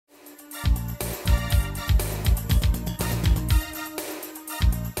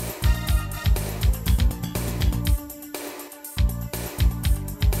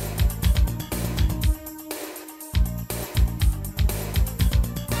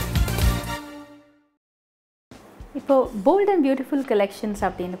இப்போ bold and beautiful collections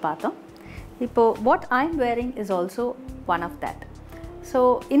அப்படினு பார்த்தோம். இப்போ what I'm wearing is also one of that. So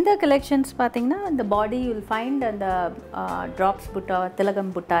in the collections பாத்தீங்கன்னா the body you'll find and the drops butta tilagam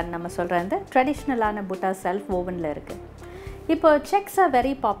butta நம்ம சொல்ற அந்த ட்ரெடிஷனலான butta self wovenல இருக்கு. இப்போ checks are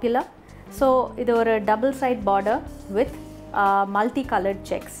very popular. So இது ஒரு double side border with multi colored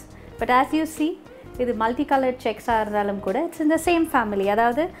checks. But as you see இது multicolored checks இருந்தாலும் கூட it's in the same family.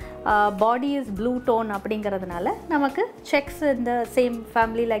 அதாவது body is blue tone அப்படிங்கிறதுனால நமக்கு checks in the same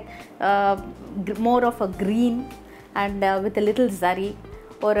family like more of a green and with a little zari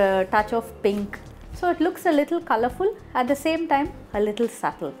or a touch of pink. So it looks a little colorful at the same time a little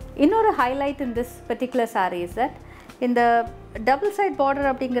subtle. Another highlight in this particular saree is that in the double side border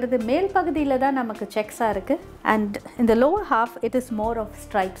அப்படிங்கிறது மேல் பகுதியில தான் நமக்கு checks இருக்கு and in the lower half it is more of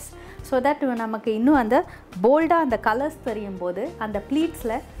stripes. So that நமக்கு இன்னும் அந்த bold அந்த colors தெரியும்போது அந்த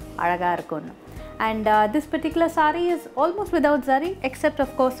pleatsல அழகா இருக்கும். And this particular saree is almost without zari except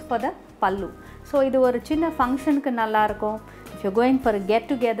of course for the pallu. So இது ஒரு சின்ன ஃபங்க்ஷனுக்கு நல்லா இருக்கும். If you're going for a get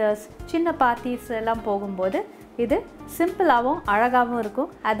togethers சின்ன பார்ட்டிஸ் எல்லாம் போகும்போது இது சிம்பிளாவும் அழகாவும்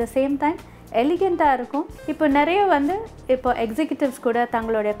இருக்கும். At the same time எலிகெண்டா இருக்கும். இப்போ நிறைய வந்து இப்போ எக்ஸிகியூட்டிவ்ஸ் கூட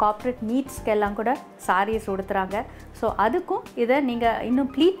தங்களுடைய கார்ப்பரேட் மீட்ஸ்க்கு எல்லாம் கூட சாரீஸ் உடுத்துறாங்க. ஸோ அதுக்கும் இதை நீங்கள் இன்னும்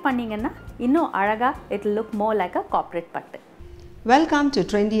ப்ளீட் பண்ணிங்கன்னா இன்னும் அழகாக it will look more like a corporate பட்டு. Welcome to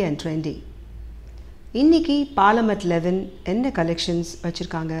trendy and trendy. இன்றைக்கி பாலம் அட் 11 என்ன கலெக்ஷன்ஸ்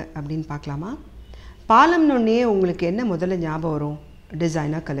வச்சுருக்காங்க அப்படின்னு பார்க்கலாமா? பாலம்னொன்னே உங்களுக்கு என்ன முதல்ல ஞாபகம் வரும்?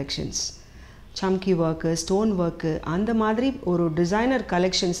 Designer collections, சம்கி work, stone work, அந்த மாதிரி ஒரு டிசைனர்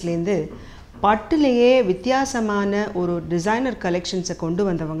கலெக்ஷன்ஸ்லேருந்து பட்டுலேயே வித்தியாசமான ஒரு டிசைனர் கலெக்ஷன்ஸை கொண்டு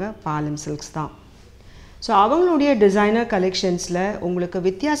வந்தவங்க பாலம் சில்க்ஸ் தான். ஸோ அவங்களுடைய டிசைனர் கலெக்ஷன்ஸில் உங்களுக்கு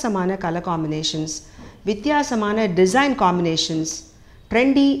வித்தியாசமான கலர் காம்பினேஷன்ஸ், வித்தியாசமான design combinations,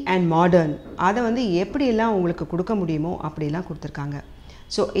 trendy and modern, அதை வந்து எப்படியெல்லாம் உங்களுக்கு கொடுக்க முடியுமோ அப்படிலாம் கொடுத்துருக்காங்க.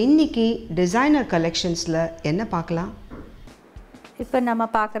 ஸோ இன்றைக்கி டிசைனர் கலெக்ஷன்ஸில் என்ன பார்க்கலாம்? இப்போ நம்ம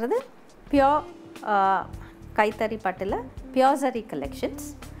பார்க்குறது பியோர் கைத்தறி பட்டில் பியோர் சரி கலெக்ஷன்ஸ்.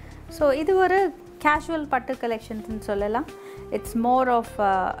 ஸோ இது ஒரு கேஷுவல் பட்டு கலெக்ஷன்ஸ்னு சொல்லலாம். It's more of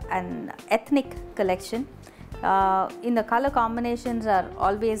an ethnic collection. இந்த colour combinations are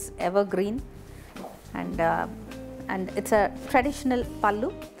always ever green and it's a traditional pallu,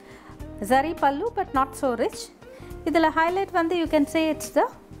 zari pallu but not so rich. இதில் ஹைலைட் வந்து you can say it's the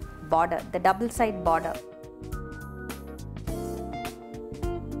border, the double side border.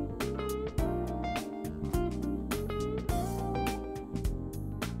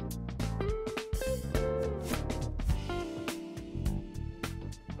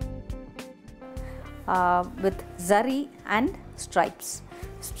 With zari and stripes.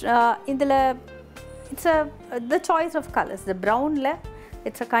 Indila it's the choice of colors. The brown la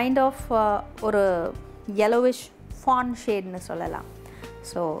it's a kind of or a yellowish fawn shade nu sollala.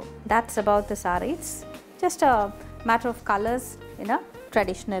 So that's about the saree. It's just a matter of colors in a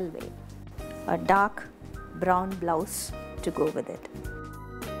traditional way. A dark brown blouse to go with it.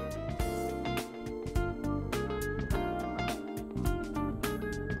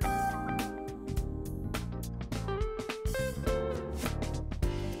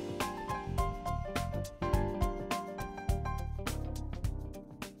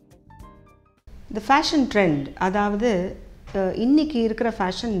 The fashion trend, அதாவது இன்றைக்கி இருக்கிற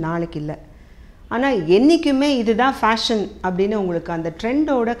fashion நாளைக்கு இல்லை, ஆனால் என்றைக்குமே இதுதான் fashion அப்படின்னு உங்களுக்கு அந்த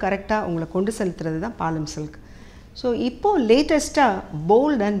ட்ரெண்டோட கரெக்டாக உங்களை கொண்டு செலுத்துறது தான் பாலம் சில்க். ஸோ இப்போது லேட்டஸ்ட்டாக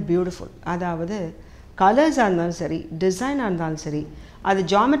போல்ட் அண்ட் பியூட்டிஃபுல், அதாவது கலர்ஸாக இருந்தாலும் சரி, டிசைனாக இருந்தாலும் சரி, அது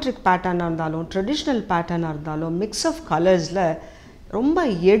ஜாமெட்ரிக் பேட்டர்னாக இருந்தாலும் ட்ரெடிஷ்னல் பேட்டர்னாக இருந்தாலும் மிக்ஸ் ஆஃப் கலர்ஸில் ரொம்ப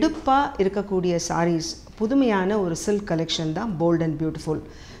எடுப்பாக இருக்கக்கூடிய சாரீஸ், புதுமையான ஒரு சில்க் கலெக்ஷன் தான் போல்ட் அண்ட் பியூட்டிஃபுல்.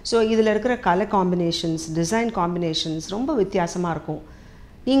 ஸோ இதில் இருக்கிற கலர் காம்பினேஷன்ஸ், டிசைன் காம்பினேஷன்ஸ் ரொம்ப வித்தியாசமாக இருக்கும்.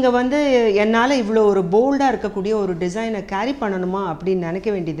 நீங்கள் வந்து என்னால் இவ்வளோ ஒரு போல்டாக இருக்கக்கூடிய ஒரு டிசைனை கேரி பண்ணணுமா அப்படின்னு நினைக்க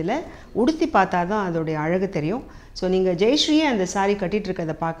வேண்டியதில் உடுத்தி பார்த்தா தான் அதோடைய அழகு தெரியும். ஸோ நீங்கள் ஜெயஸ்ரீயே அந்த சாரீ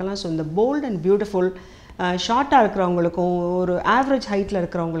கட்டிகிட்ருக்கதை பார்க்கலாம். ஸோ இந்த போல்ட் அண்ட் பியூட்டிஃபுல் ஷார்ட்டாக இருக்கிறவங்களுக்கும், ஒரு ஆவரேஜ் ஹைட்டில்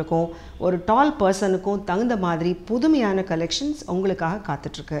இருக்கிறவங்களுக்கும், ஒரு டால் பர்சனுக்கும் தகுந்த மாதிரி புதுமையான கலெக்ஷன்ஸ் உங்களுக்காக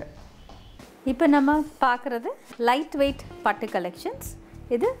காத்துட்ருக்கு. இப்போ நம்ம பார்க்குறது லைட் வெயிட் பட்டு கலெக்ஷன்ஸ்.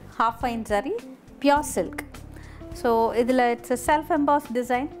 இது half fine zari pure silk. So இதில் it's a self embossed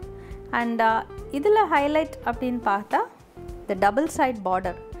design and இதில் ஹைலைட் அப்படின்னு பார்த்தா the double side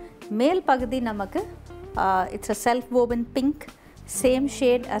border. மேல் பகுதி நமக்கு it's a self woven pink, same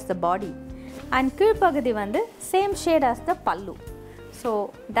shade as the body, and கீழ் பகுதி வந்து same shade as the pallu. So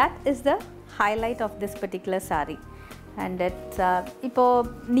that is the highlight of this particular saree. And it's இப்போ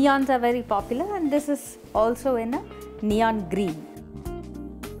neons are very popular and this is also in a neon green.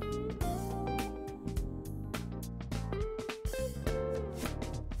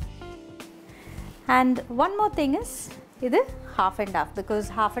 And one more thing is இது half and half, because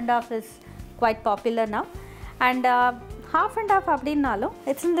half and half is quite popular now. And half and half அப்படின்னாலும்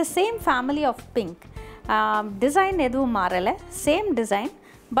it's in the same family of pink. Design எதுவும் மாறலை, same design,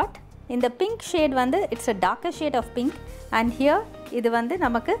 but இந்த pink shade வந்து it's a darker shade of pink, and here இது வந்து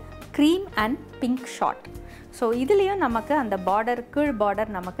நமக்கு cream and pink shot. So இதுலேயும் நமக்கு அந்த பார்டர், கீழ்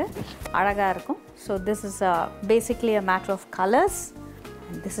பார்டர் நமக்கு அழகாக இருக்கும். So this is basically a matter of colors,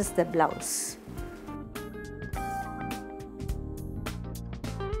 and this is the blouse.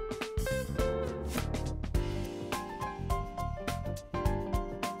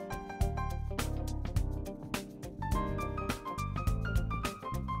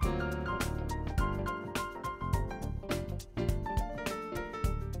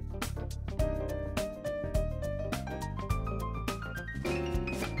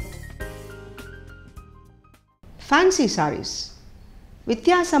 Fancy saris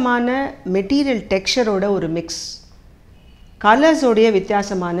வித்தியாசமான மெட்டீரியல் டெக்ஸ்சரோட ஒரு மிக்ஸ், கலர்ஸோடைய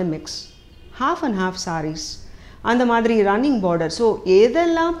வித்தியாசமான mix, half and half saris, அந்த மாதிரி ரன்னிங் பார்டர். ஸோ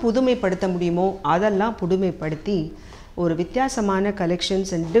எதெல்லாம் புதுமைப்படுத்த முடியுமோ அதெல்லாம் புதுமைப்படுத்தி ஒரு வித்தியாசமான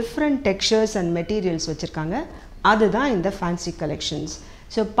collections and different textures and materials வச்சுருக்காங்க. அதுதான் இந்த ஃபேன்சி கலெக்ஷன்ஸ்.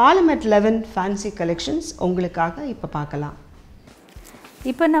 ஸோ பாலம் at 11 ஃபேன்சி கலெக்ஷன்ஸ் உங்களுக்காக இப்போ பார்க்கலாம்.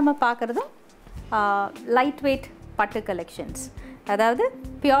 இப்போ நம்ம பார்க்குறதும் லைட் வெயிட் பட்டு கலெக்ஷன்ஸ், அதாவது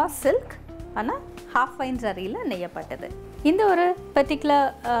பியோர் சில்க் ஆனால் ஹாஃப் ஃபைன் சரியில் நெய்யப்பட்டது. இந்த ஒரு பர்டிகுலர்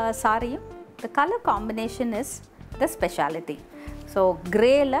சாரியும் the colour combination is the speciality. So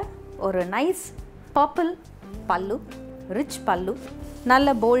கிரேயில் ஒரு நைஸ் பர்பிள் பல்லு, ரிச் பல்லு,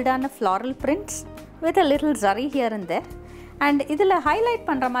 நல்ல போல்டான floral prints with a little zari here and there. And இதில் ஹைலைட்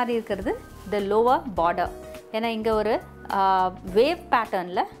பண்ணுற மாதிரி இருக்கிறது த லோவர் பார்டர். ஏன்னா இங்கே ஒரு வேவ்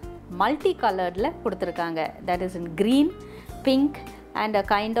பேட்டர்னில் மல்டி கலர்டில் கொடுத்துருக்காங்க. That is in green, pink and a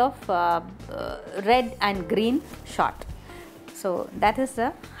kind of red and green short. So that is the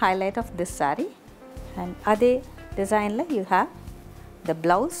highlight of this sari. And அதே டிசைனில் you have the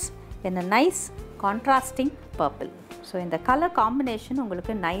blouse in a nice contrasting purple. So இந்த colour combination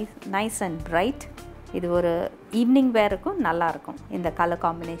உங்களுக்கு nice and bright. இது ஒரு evening வேருக்கும் நல்லாயிருக்கும் இந்த colour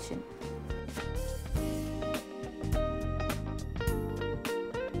combination.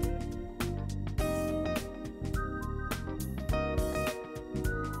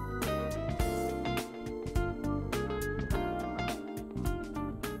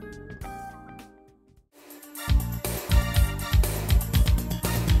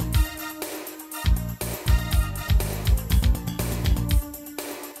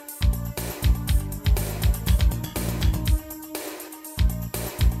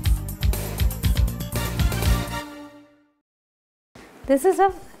 This is a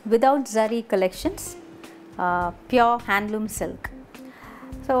without zari collections, pure handloom silk.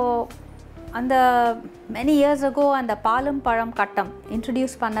 So and many years ago and the Palam kattam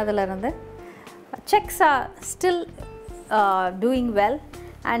introduced pannadhula irundhu checks are still doing well,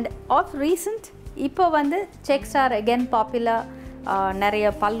 and of recent இப்போ வந்து checks are again popular. நிறைய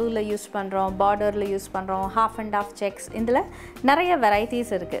பல்லுல use பண்ணுறோம், பார்டரில் use பண்ணுறோம், half and half sex, இதில் நிறைய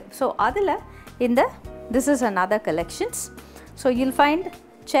varieties இருக்குது. ஸோ அதில் இந்த this is another collections. So you'll find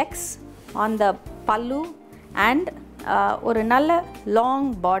checks on the pallu and ஒரு நல்ல long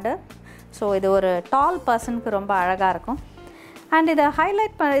border. So இது ஒரு tall personக்கு ரொம்ப அழகாக இருக்கும். And இதை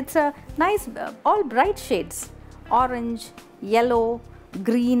highlight it's a nice all bright shades, orange, yellow,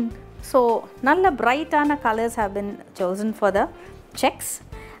 green. So நல்ல brightaன colors have been chosen for the checks.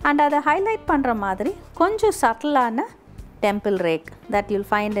 And அதை highlight பண்ணுற மாதிரி கொஞ்சம் subtleான temple rake that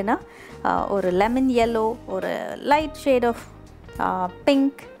you'll find in a ஒரு lemon yellow, ஒரு light shade of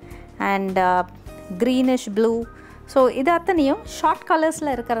pink and greenish blue. So இது அத்தனையும் short கலர்ஸில்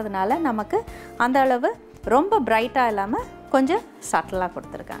இருக்கிறதுனால நமக்கு அந்த அளவு ரொம்ப பிரைட்டாக இல்லாமல் கொஞ்சம் சட்டிலாக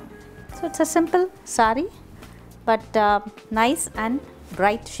கொடுத்துருக்காங்க. So it's a simple sari but nice and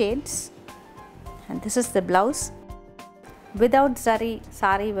bright shades. And this is the blouse. Without சரி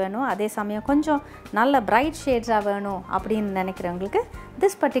சாரீ வேணும், அதே சமயம் கொஞ்சம் நல்ல பிரைட் ஷேட்ஸாக வேணும் அப்படின்னு நினைக்கிறவங்களுக்கு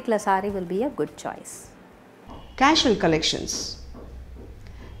this particular sari will be a good choice. Casual collections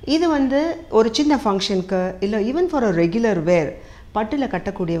இது வந்து ஒரு சின்ன ஃபங்க்ஷனுக்கு இல்லை ஈவன் ஃபார் அ ரெகுலர் வேர் பட்டில்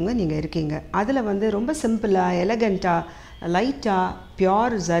கட்டக்கூடியவங்க நீங்கள் இருக்கீங்க. அதில் வந்து ரொம்ப சிம்பிளாக, எலகண்ட்டாக, லைட்டாக,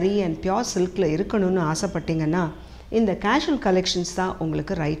 பியோர் ஜரி அண்ட் பியோர் சில்கில் இருக்கணும்னு ஆசைப்பட்டீங்கன்னா இந்த கேஷுவல் கலெக்ஷன்ஸ் தான்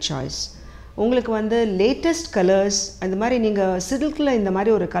உங்களுக்கு ரைட் சாய்ஸ். உங்களுக்கு வந்து லேட்டஸ்ட் கலர்ஸ் அந்த மாதிரி நீங்கள் சில்கில் இந்த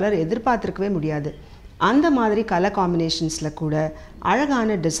மாதிரி ஒரு கலர் எதிர்பார்த்துருக்கவே முடியாது. அந்த மாதிரி கலர் காம்பினேஷன்ஸில் கூட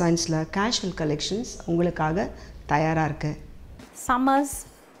அழகான டிசைன்ஸில் கேஷுவல் கலெக்ஷன்ஸ் உங்களுக்காக தயாராக இருக்குது. Summers,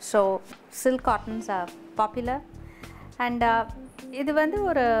 so silk cottons are popular, and இது வந்து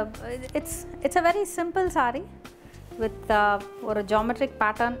ஒரு it's a very simple saree with ஒரு geometric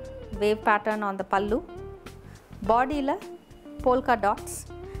pattern, wave pattern on the pallu. Body la polka dots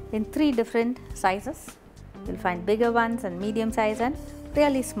in 3 different sizes. You'll find bigger ones and medium size and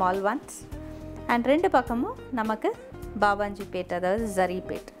really small ones. And rendu pakkamum namakku babanji pet adhaadu zari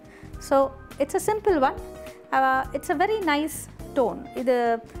pet. So it's a simple one. It's a very nice tone. Idu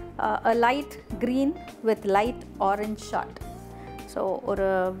a light green with light orange shot. So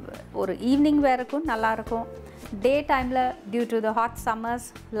ஒரு evening wear ku nalla irukum. Day time la due to the hot summers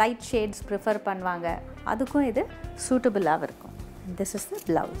light shades prefer பண்ணுவாங்க. அதுக்கும் இது suitable ஆ இருக்கும். This is the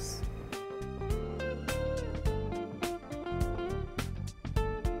blouse.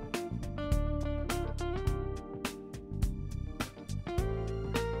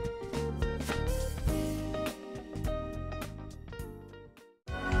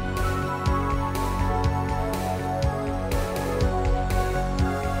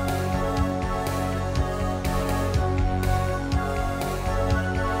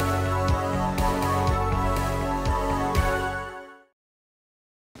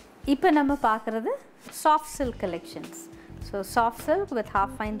 இப்போ நம்ம பார்க்குறது soft silk collections. So soft silk with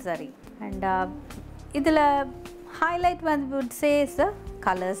half fine zari, and இதில் highlight one would say is the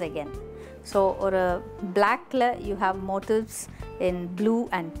colors again. So ஒரு blackல you have motifs in blue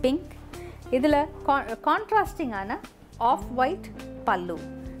and pink. இதில் contrasting ஆன off white pallu,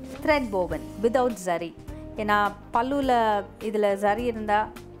 thread woven without zari. ஏன்னா பல்லுவில் இதில் zari இருந்தால்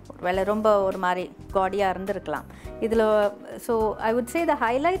வேலை ரொம்ப ஒரு மாதிரி காடியாக இருந்திருக்கலாம். இதில் so I would say the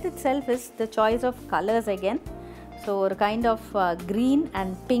highlight itself is the choice of colors again. So ஒரு kind of green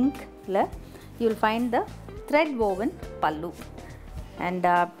and pinkல you will find the thread woven pallu and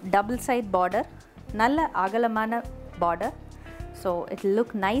double side border, நல்ல அகலமான border, so it will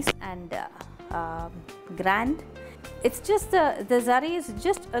look nice and grand. It's just the zari is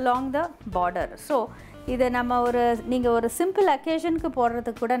just along the border. So இதை நம்ம நீங்கள் ஒரு simple அக்கேஷனுக்கு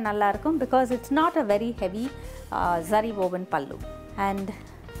போடுறதுக்கு கூட நல்லாயிருக்கும், because it's not a very heavy zari woven pallu. And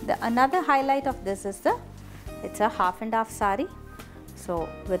the another highlight of this is it's a half and half saree, so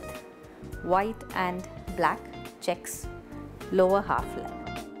with white and black checks lower half line.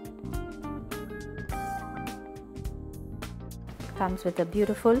 Comes with a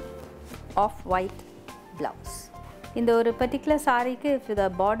beautiful off white blouse. இந்த ஒரு particular சாரிக்கு if the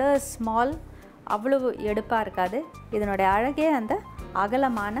border is small அவ்வளவு எடுப்பாக இருக்காது. இதனுடைய அழகே அந்த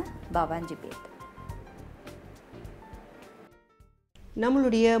அகலமான பவாஞ்சி bad.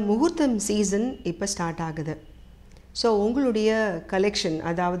 நம்மளுடைய முகூர்த்தம் சீசன் இப்போ ஸ்டார்ட் ஆகுது. ஸோ உங்களுடைய கலெக்ஷன்,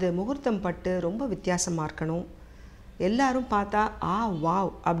 அதாவது முகூர்த்தம் பட்டு ரொம்ப வித்தியாசமாக இருக்கணும், எல்லாரும் பார்த்தா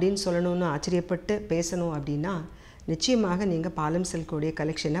வாவ் அப்படின்னு சொல்லணும்னு ஆச்சரியப்பட்டு பேசணும் அப்படின்னா நிச்சயமாக நீங்கள் பாலம் சில்கோடைய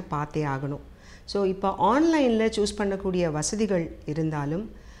கலெக்ஷனை பார்த்தே ஆகணும். ஸோ இப்போ ஆன்லைனில் சூஸ் பண்ணக்கூடிய வசதிகள் இருந்தாலும்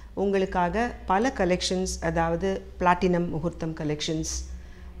உங்களுக்காக பல கலெக்ஷன்ஸ், அதாவது பிளாட்டினம் முகூர்த்தம் கலெக்ஷன்ஸ்,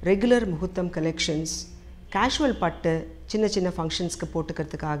 ரெகுலர் முகூர்த்தம் கலெக்ஷன்ஸ், கேஷுவல் பட்டு சின்ன சின்ன ஃபங்க்ஷன்ஸ்க்கு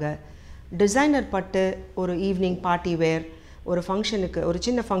போட்டுக்கிறதுக்காக, டிசைனர் பட்டு ஒரு ஈவினிங் பார்ட்டி வேர், ஒரு ஃபங்க்ஷனுக்கு ஒரு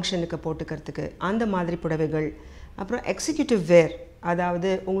சின்ன ஃபங்க்ஷனுக்கு போட்டுக்கிறதுக்கு அந்த மாதிரி புடவைகள், அப்புறம் எக்ஸிக்யூட்டிவ் வேர்,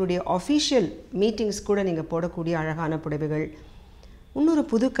 அதாவது உங்களுடைய ஆஃபீஷியல் மீட்டிங்ஸ் கூட நீங்கள் போடக்கூடிய அழகான புடவைகள். இன்னொரு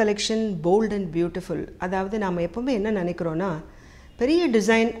புது கலெக்ஷன் போல்ட் அண்ட் பியூட்டிஃபுல். அதாவது நாம் எப்போவுமே என்ன நினைக்கிறோன்னா, பெரிய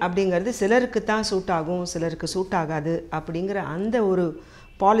டிசைன் அப்படிங்கிறது சிலருக்கு தான் சூட் ஆகும், சிலருக்கு சூட் ஆகாது அப்படிங்கிற அந்த ஒரு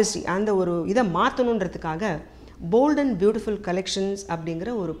பாலிசி, அந்த ஒரு இதை மாற்றணுன்றதுக்காக போல்ட் அண்ட் பியூட்டிஃபுல் கலெக்ஷன்ஸ் அப்படிங்கிற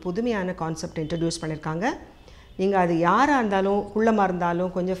ஒரு புதுமையான கான்செப்ட் இன்ட்ரடியூஸ் பண்ணியிருக்காங்க. நீங்கள் அது யாராக இருந்தாலும், குள்ளமாக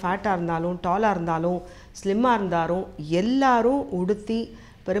இருந்தாலும், கொஞ்சம் ஃபேட்டாக இருந்தாலும், டாலாக இருந்தாலும், ஸ்லிம்மாக இருந்தாலும் எல்லாரும் உடுத்தி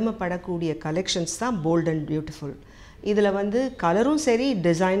பெருமைப்படக்கூடிய கலெக்ஷன்ஸ் தான் போல்ட் அண்ட் பியூட்டிஃபுல். இதில் வந்து கலரும் சரி,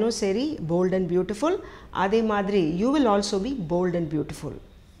 டிசைனும் சரி போல்ட் அண்ட் பியூட்டிஃபுல். அதே மாதிரி you will also be bolt and beautiful.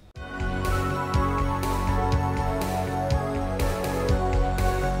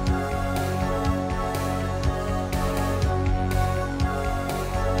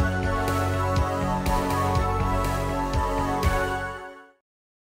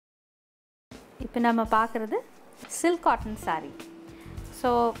 இப்போ நம்ம பார்க்குறது சில்க் காட்டன் saree. ஸோ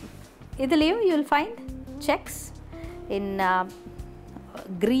இதுலேயும் you will find sex in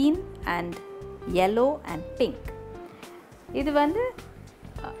green and yellow and pink. இது வந்து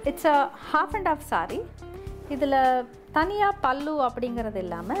it's a half and half saree. இதில் தனியாக பல்லு அப்படிங்கிறது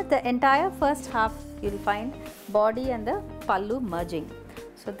இல்லாமல் the entire first half you will find body and the pallu merging.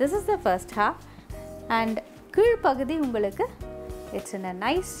 So this is the first half, and கீழ்ப்பகுதி உங்களுக்கு it's in a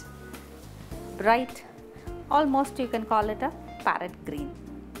nice bright, almost you can call it a parrot green,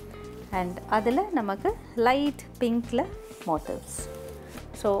 and அதில் நமக்கு light பிங்க்கில் motives.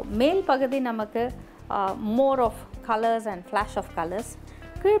 So male பகுதி நமக்கு more of colors and flash of colors.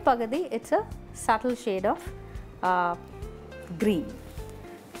 கீழ்ப்பகுதி it's a subtle shade of green.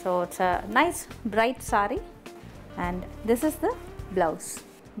 So it's a nice bright saree and this is the blouse.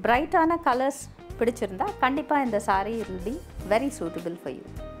 Bright ஆன colors பிடிச்சிருந்தா கண்டிப்பாக இந்த saree will be very suitable for you.